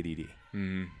being has ADD.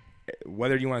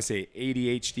 Whether you want to say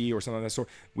ADHD or something of that sort,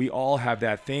 we all have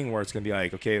that thing where it's going to be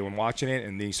like, okay, I'm watching it,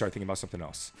 and then you start thinking about something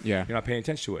else. Yeah. You're not paying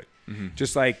attention to it.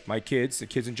 Just like my kids, the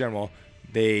kids in general,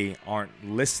 they aren't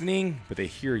listening, but they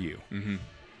hear you.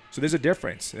 So there's a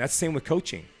difference. And that's the same with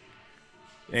coaching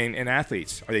and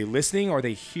athletes. Are they listening or are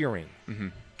they hearing?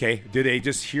 Okay. Do they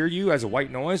just hear you as a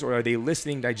white noise, or are they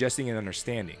listening, digesting, and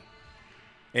understanding?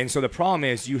 And so the problem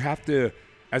is you have to,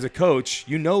 as a coach,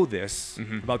 you know this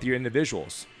about your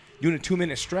individuals. Doing a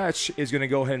 2-minute stretch is going to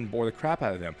go ahead and bore the crap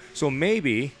out of them. So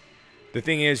maybe the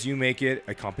thing is you make it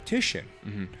a competition.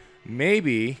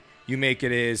 Maybe you make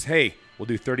it is, hey, we'll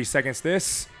do 30 seconds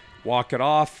this, walk it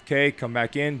off, okay, come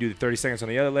back in, do the 30 seconds on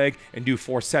the other leg, and do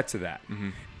 4 sets of that.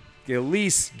 At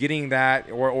least getting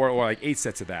that, or like 8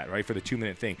 sets of that, right, for the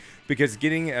 2-minute thing. Because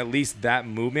getting at least that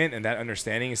movement and that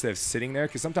understanding instead of sitting there,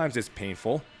 because sometimes it's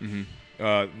painful,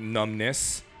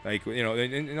 numbness, like, you know,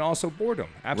 and also boredom.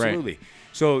 Absolutely. Right.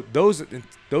 So those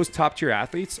top tier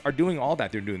athletes are doing all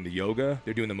that. They're doing the yoga,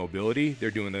 they're doing the mobility, they're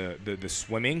doing the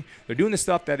swimming, they're doing the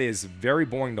stuff that is very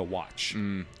boring to watch.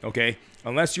 Okay,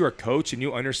 unless you're a coach and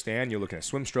you understand, you're looking at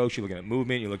swim strokes, you're looking at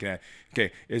movement, you're looking at,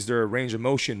 okay, is there a range of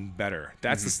motion better?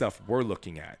 That's the stuff we're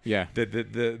looking at. Yeah.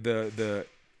 The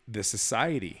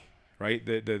society. Right,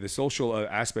 the social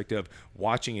aspect of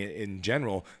watching it in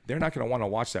general, they're not going to want to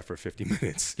watch that for 50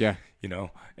 minutes. Yeah, you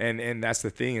know, and that's the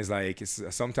thing is like,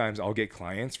 sometimes I'll get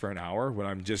clients for an hour when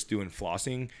I'm just doing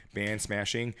flossing, band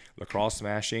smashing, lacrosse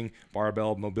smashing,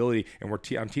 barbell mobility, and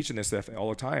I'm teaching this stuff all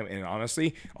the time. And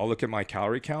honestly, I'll look at my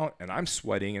calorie count and I'm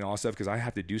sweating and all stuff because I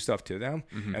have to do stuff to them,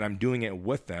 and I'm doing it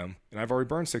with them, and I've already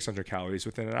burned 600 calories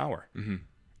within an hour,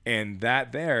 and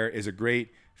that there is a great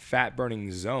fat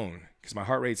burning zone. Because my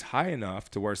heart rate's high enough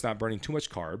to where it's not burning too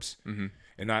much carbs, and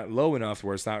not low enough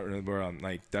where it's not, where I'm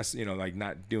like, that's, you know, like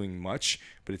not doing much,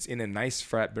 but it's in a nice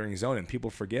fat burning zone. And people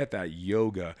forget that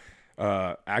yoga,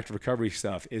 active recovery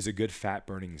stuff is a good fat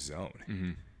burning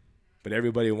zone. But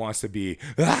everybody wants to be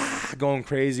going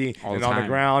crazy all and on the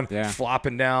ground,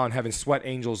 flopping down, having sweat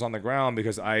angels on the ground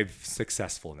because I'm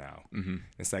successful now.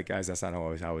 It's like, guys, that's not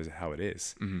how it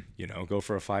is. You know, go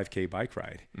for a 5K bike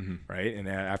ride, right? And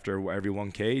then after every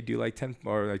 1K, do like 10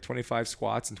 or like 25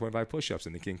 squats and 25 push-ups,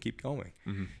 and they can keep going.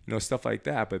 You know, stuff like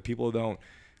that. But people don't,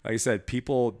 like I said,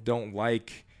 people don't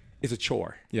like. It's a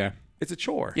chore. Yeah, it's a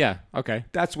chore. Yeah. Okay.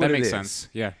 That's what it is. That makes sense.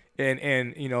 Yeah.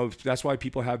 And you know, that's why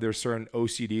people have their certain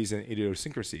OCDs and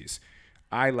idiosyncrasies.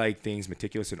 I like things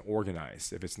meticulous and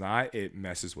organized. If it's not, it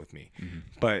messes with me.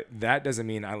 But that doesn't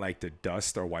mean I like to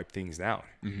dust or wipe things down,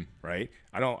 right?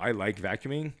 I like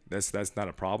vacuuming. That's not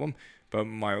a problem. But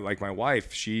my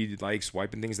wife, she likes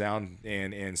wiping things down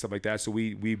and stuff like that. So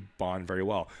we bond very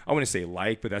well. I wouldn't say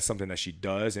like, but that's something that she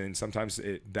does. And sometimes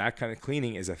that kind of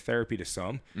cleaning is a therapy to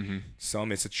some.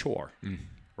 Some it's a chore.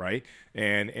 Right.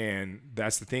 And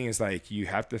that's the thing is like, you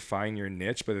have to find your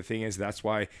niche. But the thing is, that's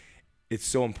why it's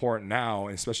so important now,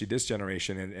 and especially this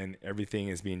generation, and everything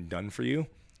is being done for you,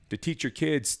 to teach your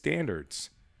kids standards.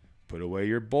 Put away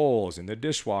your bowls in the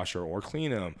dishwasher or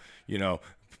clean them, you know.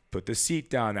 Put the seat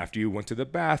down after you went to the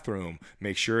bathroom.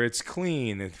 Make sure it's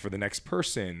clean for the next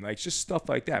person. Like, just stuff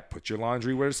like that. Put your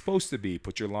laundry where it's supposed to be.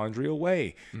 Put your laundry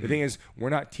away. The thing is, we're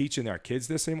not teaching our kids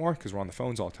this anymore because we're on the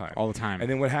phones all the time. All the time. And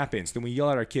then what happens? Then we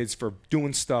yell at our kids for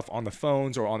doing stuff on the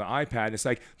phones or on the iPad. And it's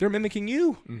like, they're mimicking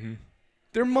you.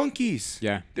 They're monkeys.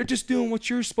 Yeah. They're just doing what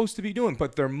you're supposed to be doing.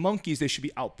 But they're monkeys. They should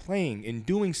be out playing and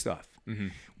doing stuff.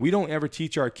 We don't ever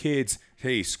teach our kids,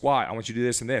 hey, squat, I want you to do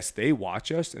this and this. They watch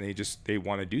us and they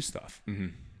want to do stuff.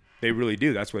 They really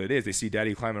do. That's what it is. They see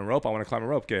daddy climbing a rope. I want to climb a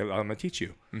rope. Okay, I'm going to teach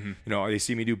you. You know, they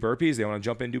see me do burpees. They want to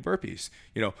jump in and do burpees.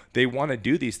 You know, they want to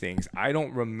do these things. I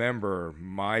don't remember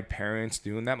my parents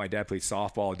doing that. My dad played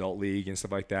softball, adult league and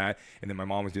stuff like that. And then my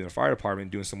mom was doing the fire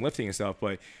department, doing some lifting and stuff.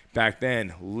 But back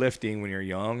then, lifting when you're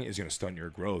young is going to stunt your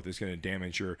growth. It's going to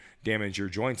damage your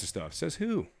joints and stuff. Says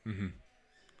who?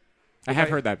 I have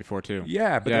heard that before too.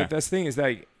 Yeah, but that's the thing is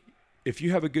that if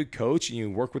you have a good coach and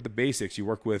you work with the basics, you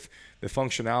work with the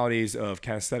functionalities of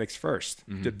calisthenics first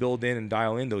to build in and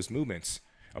dial in those movements.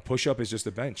 A push-up is just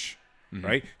a bench,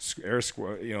 right?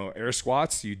 Air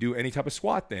squats, you do any type of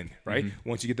squat then, right?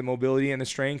 Once you get the mobility and the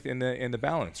strength and the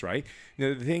balance, right? You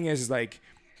know, the thing is like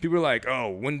People are like, oh,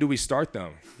 when do we start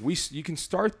them? You can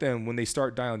start them when they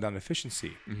start dialing down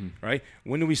efficiency, right?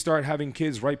 When do we start having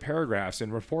kids write paragraphs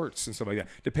and reports and stuff like that?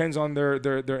 Depends on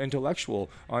their intellectual,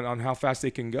 on how fast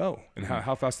they can go and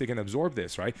how fast they can absorb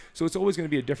this, right? So it's always going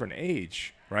to be a different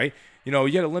age, right? You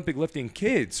got Olympic lifting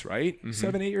kids, right?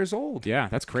 7, 8 years old. Yeah,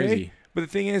 that's crazy. Okay? But the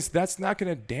thing is, that's not going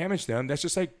to damage them. That's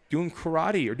just like doing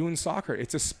karate or doing soccer.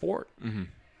 It's a sport.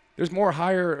 There's more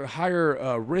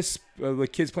higher risk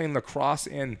like kids playing lacrosse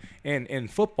and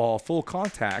football, full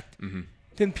contact,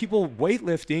 than people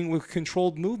weightlifting with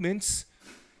controlled movements.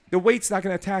 The weight's not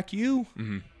going to attack you.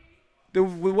 The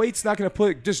weight's not going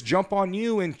to just jump on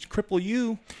you and cripple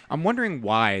you. I'm wondering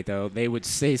why, though, they would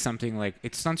say something like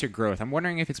it stunts your growth. I'm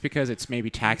wondering if it's because it's maybe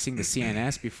taxing the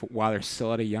CNS while they're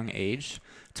still at a young age,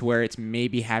 to where it's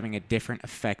maybe having a different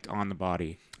effect on the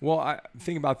body. Well,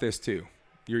 think about this too.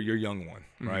 Your young one,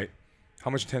 right?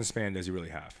 How much attention span does he really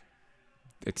have?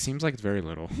 It seems like it's very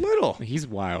little. Little. He's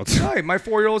wild. Right. My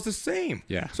 4-year-old's the same.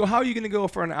 Yeah. So how are you going to go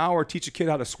for an hour teach a kid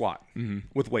how to squat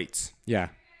with weights? Yeah.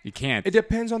 You can't. It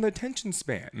depends on the attention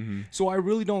span. So I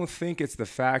really don't think it's the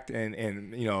fact, and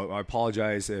I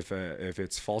apologize if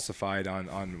it's falsified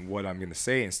on what I'm going to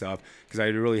say and stuff, because I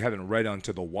really haven't read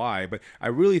onto the why. But I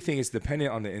really think it's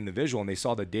dependent on the individual, and they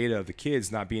saw the data of the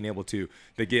kids not being able to,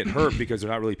 they get hurt because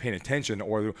they're not really paying attention,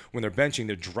 or when they're benching,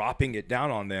 they're dropping it down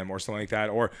on them or something like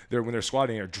that, or when they're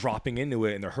squatting, they're dropping into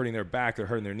it and they're hurting their back, they're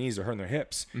hurting their knees, they're hurting their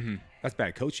hips. That's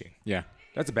bad coaching. Yeah.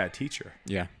 That's a bad teacher.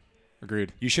 Yeah.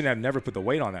 Agreed. You shouldn't have never put the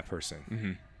weight on that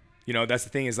person. That's the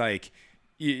thing is like,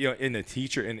 in the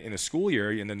teacher, in a school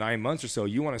year, in the 9 months or so,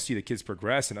 you want to see the kids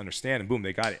progress and understand, and boom,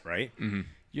 they got it, right?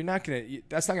 You're not going to,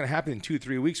 that's not going to happen in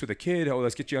 2-3 weeks with a kid. Oh,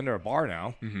 let's get you under a bar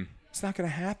now. It's not going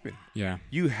to happen. Yeah.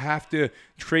 You have to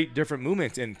create different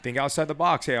movements and think outside the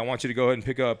box. Hey, I want you to go ahead and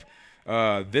pick up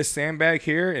this sandbag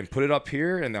here and put it up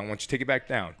here, and I want you to take it back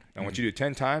down. I want you to do it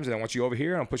 10 times, and I want you over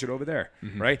here, and I'll push it over there,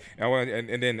 right? And I want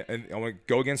to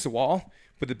go against the wall,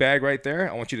 put the bag right there.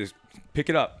 I want you to pick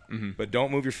it up, but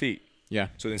don't move your feet. Yeah.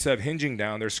 So instead of hinging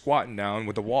down, they're squatting down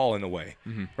with the wall in the way,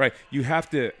 right? You have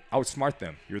to outsmart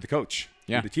them. You're the coach.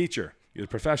 Yeah. You're the teacher. You're the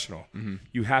professional.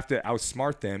 You have to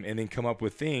outsmart them and then come up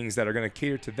with things that are going to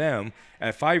cater to them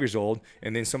at 5 years old,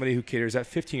 and then somebody who caters at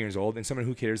 15 years old, and somebody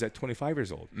who caters at 25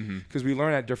 years old. Because we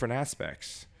learn at different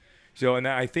aspects. So, and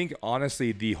I think,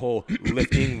 honestly, the whole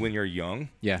lifting when you're young,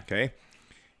 okay,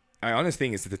 I honestly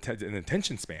think it's an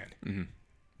attention span.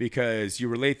 Because you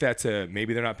relate that to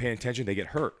maybe they're not paying attention, they get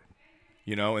hurt.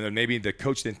 And then maybe the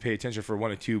coach didn't pay attention for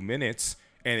 1 or 2 minutes,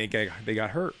 and they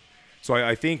got hurt. So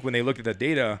I think when they looked at the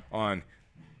data on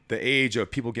the age of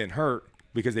people getting hurt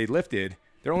because they lifted,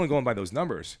 they're only going by those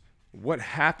numbers. What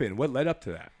happened? What led up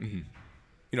to that?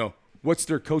 What's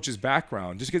their coach's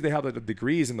background? Just because they have the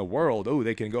degrees in the world,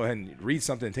 they can go ahead and read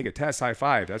something and take a test, high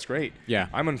five. That's great. Yeah.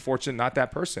 I'm unfortunate, not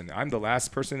that person. I'm the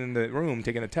last person in the room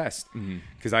taking a test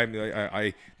because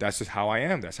I that's just how I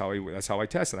am. That's how I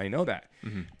test, and I know that.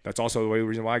 That's also the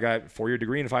reason why I got a 4-year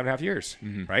degree in 5.5 years,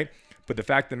 right? But the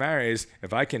fact of the matter is,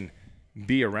 if I can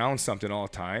be around something all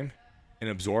the time and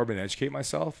absorb and educate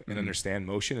myself and understand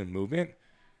motion and movement,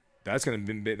 that's gonna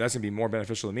be more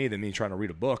beneficial to me than me trying to read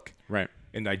a book, right,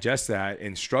 and digest that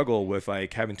and struggle with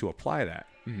like having to apply that.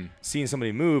 Seeing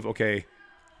somebody move, okay,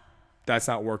 that's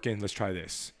not working, let's try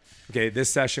this. Okay, this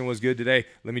session was good today,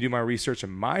 let me do my research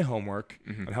and my homework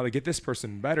on how to get this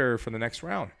person better for the next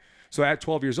round. So at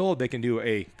 12 years old, they can do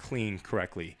a clean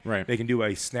correctly, right, they can do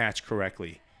a snatch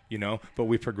correctly, but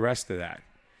we progress to that.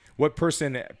 What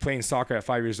person playing soccer at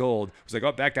 5 years old was like,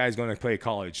 oh, that guy's going to play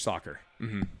college soccer?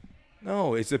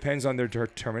 No, it depends on their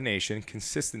determination,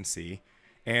 consistency,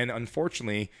 and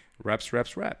unfortunately, reps.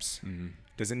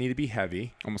 Doesn't need to be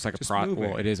heavy. Almost like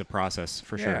it is a process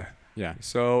for sure. Yeah.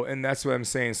 So, and that's what I'm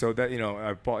saying. So that,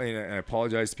 I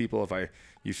apologize to people if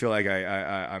you feel like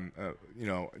I'm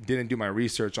didn't do my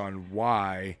research on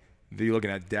why you're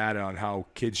looking at data on how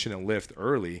kids shouldn't lift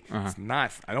early. It's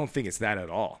not, I don't think it's that at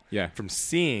all. Yeah. From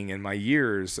seeing in my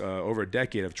years, over a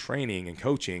decade of training and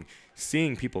coaching,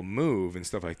 seeing people move and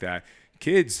stuff like that,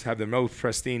 kids have the most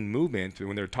pristine movement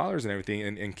when they're toddlers and everything,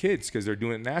 and kids, because they're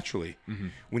doing it naturally.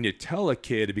 When you tell a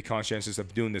kid to be conscientious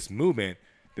of doing this movement,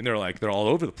 then they're all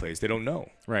over the place. They don't know.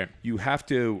 Right. You have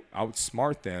to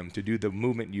outsmart them to do the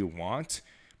movement you want,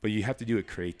 but you have to do it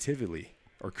creatively.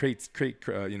 Or creatively.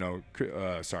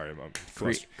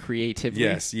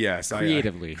 Yes.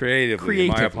 Creatively. Creatively.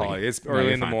 My apologies. It's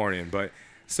early in the fine. morning, but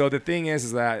so the thing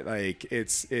is that like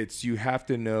it's you have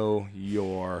to know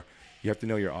your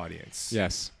audience.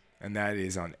 Yes. And that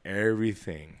is on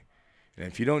everything. And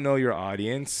if you don't know your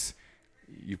audience,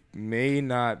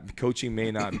 coaching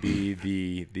may not be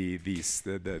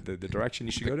the direction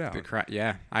you should go down.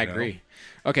 Yeah, I agree.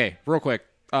 Okay, real quick.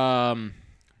 We're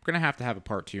going to have a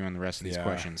part 2 on the rest of these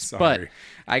questions. Sorry. But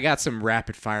I got some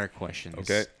rapid fire questions.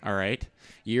 Okay. All right.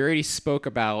 You already spoke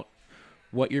about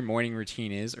what your morning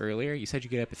routine is earlier. You said you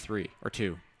get up at 3 or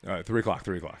 2. 3 o'clock,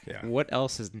 yeah. What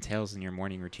else entails in your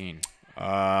morning routine?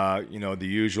 The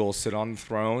usual sit on the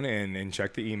throne and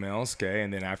check the emails, okay?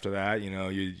 And then after that,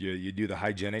 you do the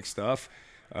hygienic stuff.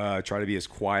 Try to be as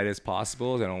quiet as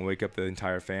possible. I don't wake up the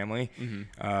entire family.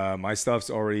 My stuff's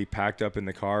already packed up in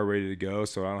the car, ready to go,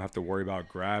 so I don't have to worry about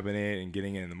grabbing it and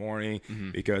getting it in the morning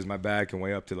because my bag can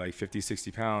weigh up to like 50,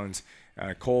 60 pounds.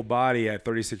 A cold body at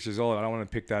 36 years old, I don't want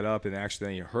to pick that up and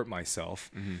actually hurt myself.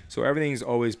 So everything's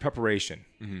always preparation.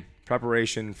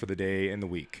 Preparation for the day and the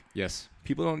week. Yes.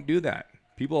 People don't do that.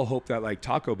 People hope that like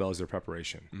Taco Bell is their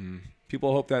preparation.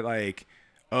 People hope that like,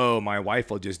 oh, my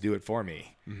wife will just do it for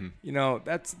me.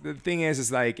 That's the thing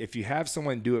is like if you have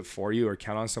someone do it for you or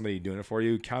count on somebody doing it for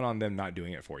you, count on them not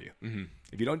doing it for you.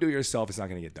 If you don't do it yourself, it's not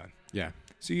going to get done. Yeah.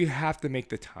 So you have to make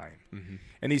the time.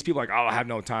 And these people are like, oh, I have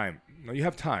no time. No, you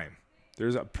have time.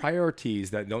 There's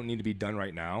priorities that don't need to be done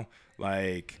right now.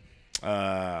 Like,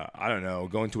 I don't know,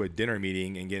 going to a dinner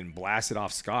meeting and getting blasted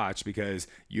off scotch because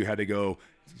you had to go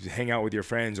hang out with your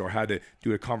friends or had to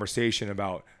do a conversation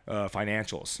about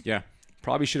financials. Yeah.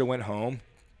 Probably should have went home,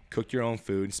 cooked your own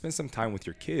food, spend some time with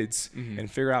your kids and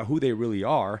figure out who they really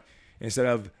are instead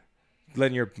of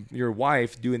letting your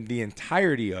wife doing the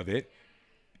entirety of it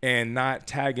and not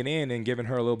tagging in and giving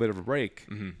her a little bit of a break.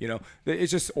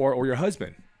 It's just, or your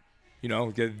husband.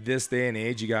 This day and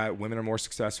age, you got women are more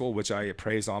successful, which I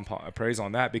praise on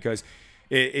that because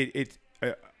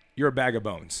you're a bag of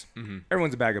bones.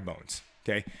 Everyone's a bag of bones.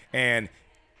 Okay. And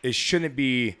it shouldn't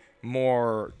be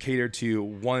more catered to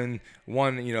one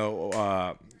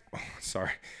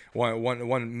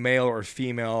male or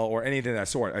female or anything of that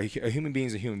sort. A human being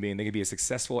is a human being. They can be as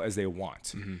successful as they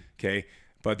want. Okay.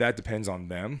 But that depends on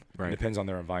them. Right. It depends on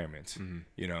their environment,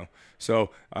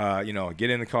 So, get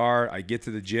in the car. I get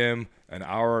to the gym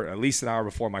at least an hour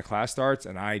before my class starts,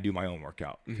 and I do my own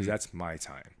workout because that's my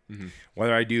time.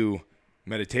 Whether I do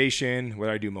meditation,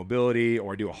 whether I do mobility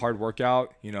or I do a hard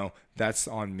workout, that's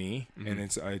on me. And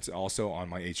it's also on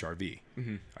my HRV.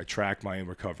 I track my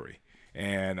recovery.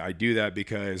 And I do that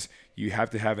because you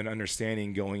have to have an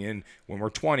understanding going in. When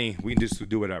we're 20, we can just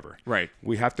do whatever. Right.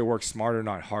 We have to work smarter,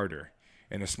 not harder.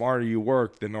 And the smarter you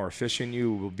work, the more efficient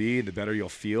you will be, the better you'll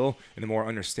feel, and the more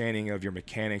understanding of your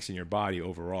mechanics in your body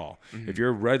overall. If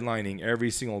you're redlining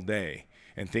every single day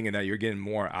and thinking that you're getting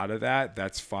more out of that,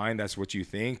 that's fine. That's what you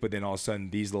think. But then all of a sudden,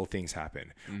 these little things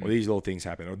happen, or these little things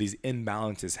happen, or these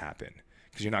imbalances happen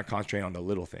because you're not concentrating on the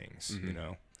little things,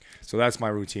 So that's my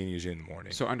routine usually in the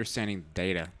morning. So understanding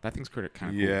data, that thing's kind of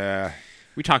cool. Yeah.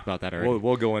 We talked about that already.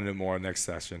 We'll go into more next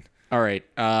session. All right.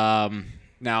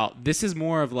 Now, this is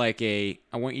more of like I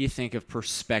want you to think of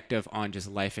perspective on just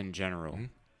life in general.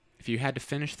 If you had to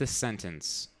finish this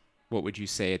sentence, what would you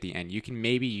say at the end? You can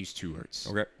maybe use 2 words.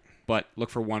 Okay. But look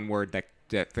for one word that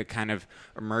kind of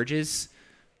emerges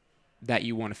that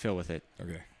you want to fill with it.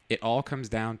 Okay. It all comes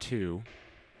down to...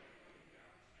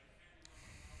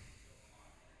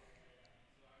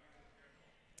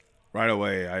 Right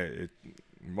away,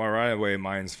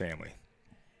 mine's family.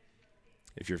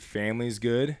 If your family's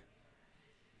good,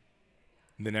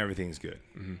 then everything's good.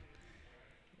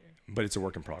 But it's a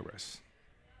work in progress.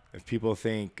 If people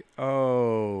think,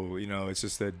 it's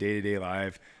just a day-to-day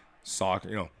life,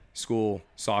 soccer, school,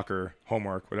 soccer,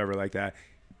 homework, whatever like that,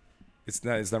 it's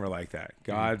never like that.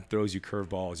 God throws you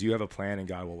curveballs. You have a plan and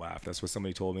God will laugh. That's what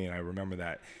somebody told me, and I remember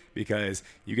that because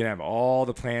you can have all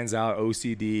the plans out,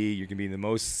 OCD, you can be the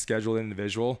most scheduled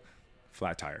individual,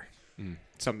 flat tire.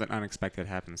 Something unexpected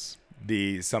happens.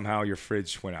 Somehow your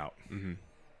fridge went out.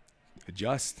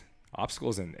 Adjust.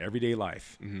 Obstacles in everyday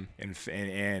life.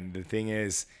 And the thing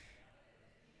is,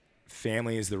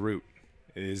 family is the root.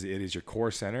 It is your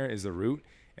core center, is the root,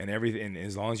 and everything. And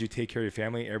as long as you take care of your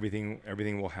family,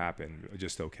 everything will happen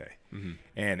just okay.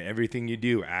 And everything you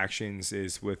do, actions,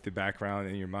 is with the background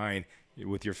in your mind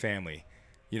with your family.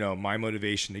 My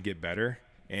motivation to get better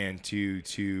and to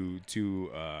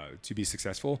be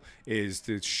successful is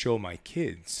to show my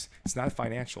kids. It's not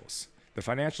financials. The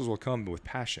financials will come with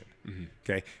passion.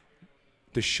 Okay.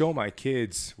 To show my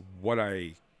kids what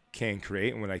I can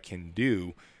create and what I can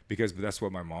do, because that's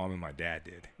what my mom and my dad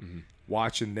did.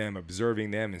 Watching them,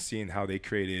 observing them, and seeing how they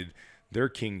created their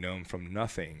kingdom from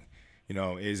nothing,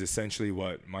 is essentially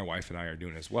what my wife and I are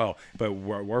doing as well. But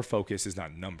our focus is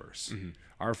not numbers.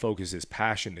 Our focus is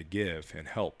passion to give and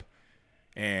help.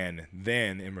 And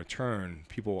then in return,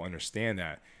 people will understand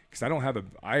that, because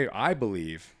I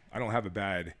believe I don't have a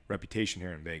bad reputation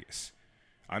here in Vegas.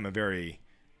 I'm a very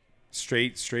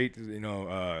straight shot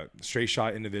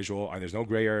individual. There's no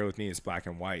gray area with me. It's black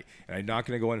and white. And I'm not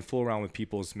going to go and fool around with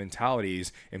people's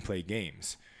mentalities and play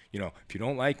games. If you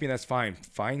don't like me, that's fine.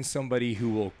 Find somebody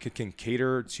who can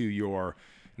cater to your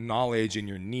knowledge and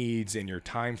your needs and your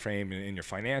time frame and your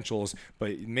financials,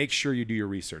 but make sure you do your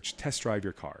research. Test drive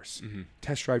your cars.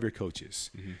 Test drive your coaches.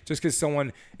 Just because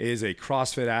someone is a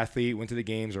CrossFit athlete, went to the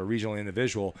games, or a regional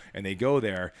individual, and they go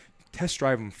there, test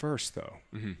drive them first, though.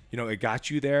 It got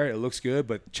you there. It looks good,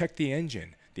 but check the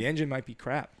engine. The engine might be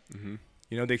crap.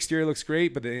 The exterior looks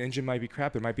great, but the engine might be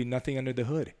crap. There might be nothing under the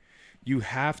hood. You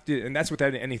have to, and that's with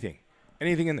anything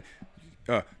in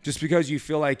just because you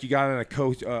feel like you got on a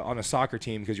coach on a soccer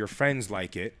team because your friends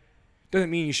like it,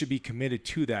 doesn't mean you should be committed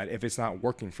to that if it's not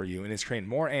working for you and it's creating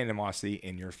more animosity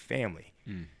in your family.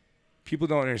 People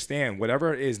don't understand,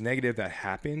 whatever is negative that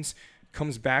happens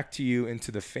comes back to you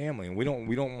into the family, and we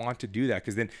don't want to do that,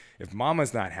 because then if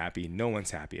mama's not happy, no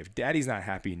one's happy. If daddy's not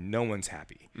happy, no one's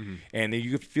happy. And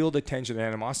you can feel the tension and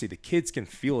animosity. The kids can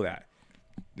feel that.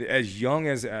 As young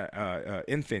as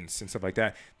infants and stuff like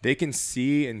that, they can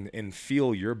see and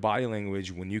feel your body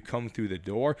language when you come through the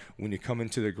door, when you come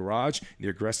into the garage, the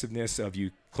aggressiveness of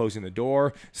you closing the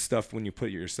door, stuff when you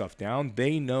put your stuff down.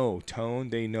 They know tone,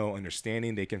 they know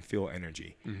understanding, they can feel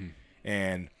energy.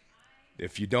 And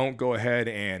if you don't go ahead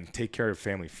and take care of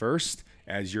family first,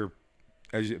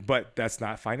 but that's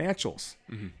not financials.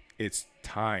 It's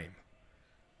time.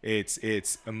 It's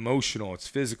emotional, it's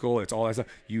physical, it's all that stuff.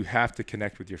 You have to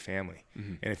connect with your family.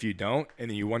 And if you don't, and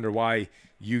then you wonder why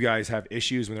you guys have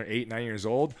issues when they're 8, 9 years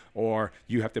old, or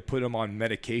you have to put them on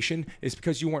medication, it's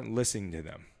because you weren't listening to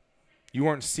them. You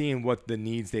weren't seeing what the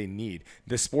needs they need.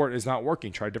 This sport is not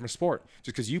working. Try a different sport.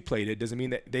 Just because you played it doesn't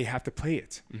mean that they have to play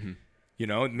it.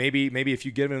 Maybe if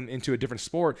you get them into a different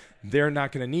sport, they're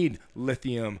not going to need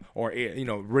lithium or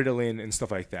Ritalin and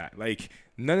stuff like that. Like,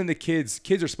 none of the kids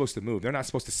are supposed to move. They're not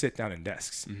supposed to sit down in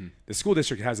desks. The school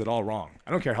district has it all wrong.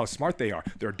 I don't care how smart they are.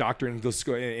 They're a doctor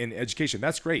in education.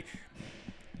 That's great.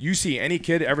 You see any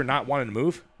kid ever not wanting to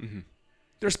move?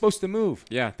 They're supposed to move.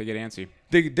 Yeah, they get antsy.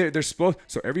 They're supposed,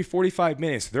 so every 45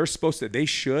 minutes, they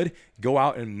should go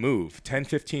out and move. 10,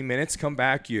 15 minutes, come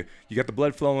back. You got the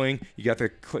blood flowing. You got the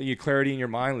clarity in your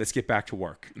mind. Let's get back to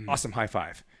work. Awesome. High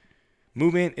five.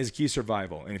 Movement is key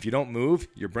survival. And if you don't move,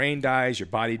 your brain dies, your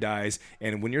body dies.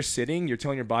 And when you're sitting, you're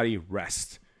telling your body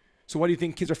rest. So why do you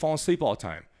think kids are falling asleep all the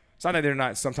time? It's not that they're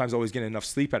not sometimes always getting enough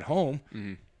sleep at home.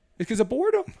 It's because of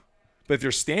boredom. But if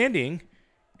they're standing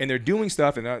and they're doing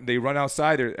stuff and they run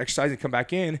outside, they're exercising, come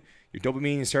back in, your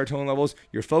dopamine and serotonin levels,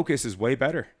 your focus is way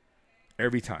better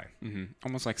every time.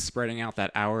 Almost like spreading out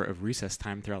that hour of recess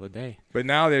time throughout the day. But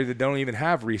now they don't even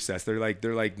have recess. They're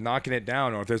like knocking it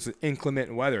down. Or if there's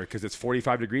inclement weather because it's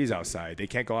 45 degrees outside, they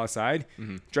can't go outside.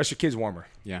 Dress your kids warmer.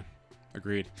 Yeah,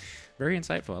 agreed. Very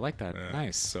insightful. I like that.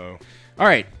 Nice. So, all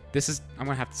right, I'm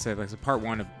gonna have to say this is part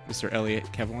 1 of Mr. Elliot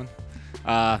Kleven.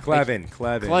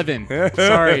 Kleven.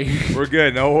 Sorry. We're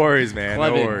good. No worries, man.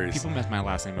 Kleven. No worries. People mess my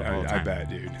last name up all the time. I bet,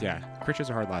 dude. Yeah. Pritchard's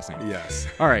a hard last name. Yes.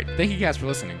 All right. Thank you guys for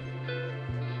listening.